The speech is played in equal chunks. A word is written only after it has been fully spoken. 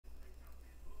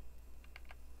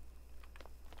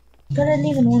Gotta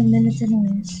leave in 1 minute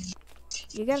anyways.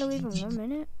 You gotta leave in 1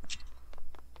 minute?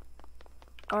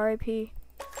 R.I.P.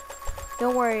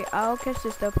 Don't worry, I'll catch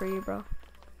this up for you, bro.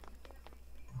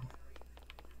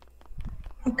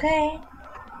 Okay.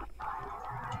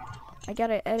 I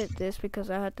gotta edit this because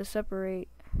I had to separate.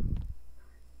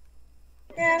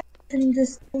 Yeah, then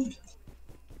this. We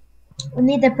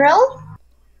need the pearl?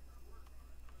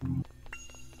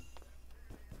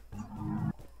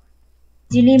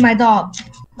 Do you need my dog?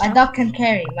 My dog can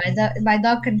carry. My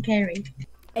dog can carry.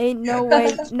 Ain't no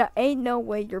way, ain't no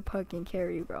way your pug can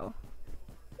carry, bro.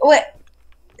 Wait,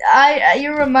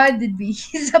 you reminded me.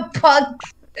 He's a pug.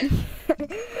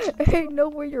 Ain't no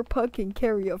way your pug can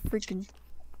carry a freaking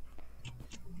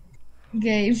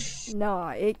Game. Nah,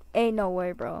 it ain't no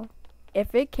way, bro.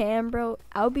 If it can, bro,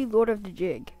 I'll be Lord of the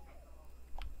Jig.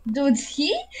 Dude,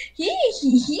 he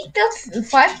killed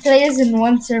 5 players in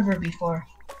one server before.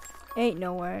 Ain't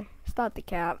no way. Stop the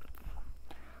cap.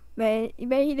 Man, he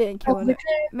didn't kill Okay.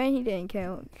 Man, he didn't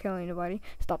kill anybody.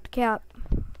 Stop the cap.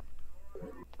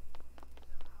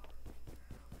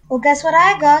 Well, guess what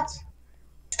I got?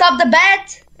 Stop the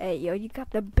bet. Hey, yo, you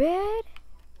got the bed?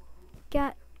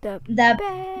 Got the The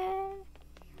bed?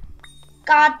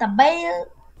 got the bail.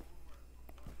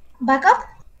 Back up.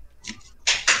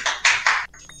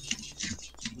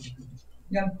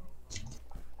 Yeah.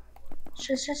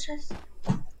 Shush.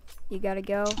 You gotta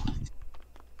go.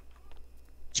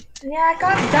 Yeah, I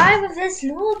can't die with this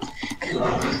loot.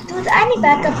 Dude, I need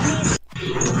backup, please.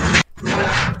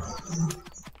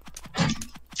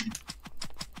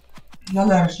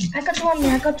 I got one.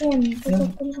 Go.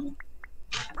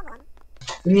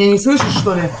 Ты меня не слышишь,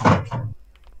 что ли?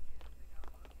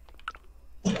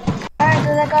 Alright,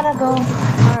 dude, I gotta go.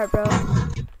 Alright, bro.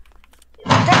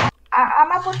 I'm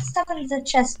gonna put stuff in the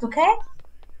chest, okay?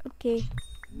 Okay.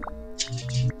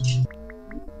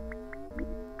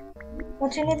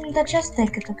 What you need in the chest,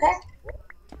 take it, okay?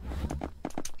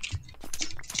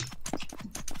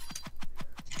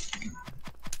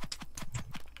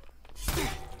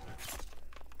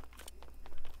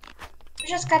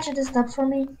 Just catch this stuff for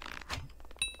me.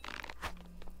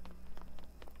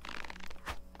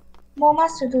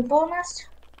 Bowmaster, dude, Bowmaster.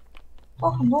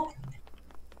 Oh, no.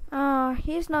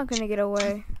 He's not gonna get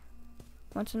away.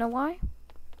 Want to know why?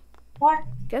 What?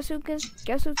 Guess who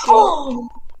Oh!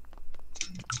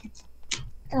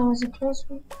 That was a close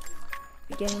one.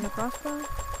 You getting a crossbow?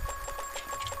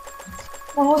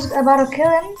 I was about to kill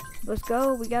him. Let's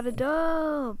go, we got a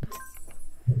dub.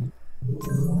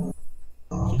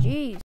 GG's.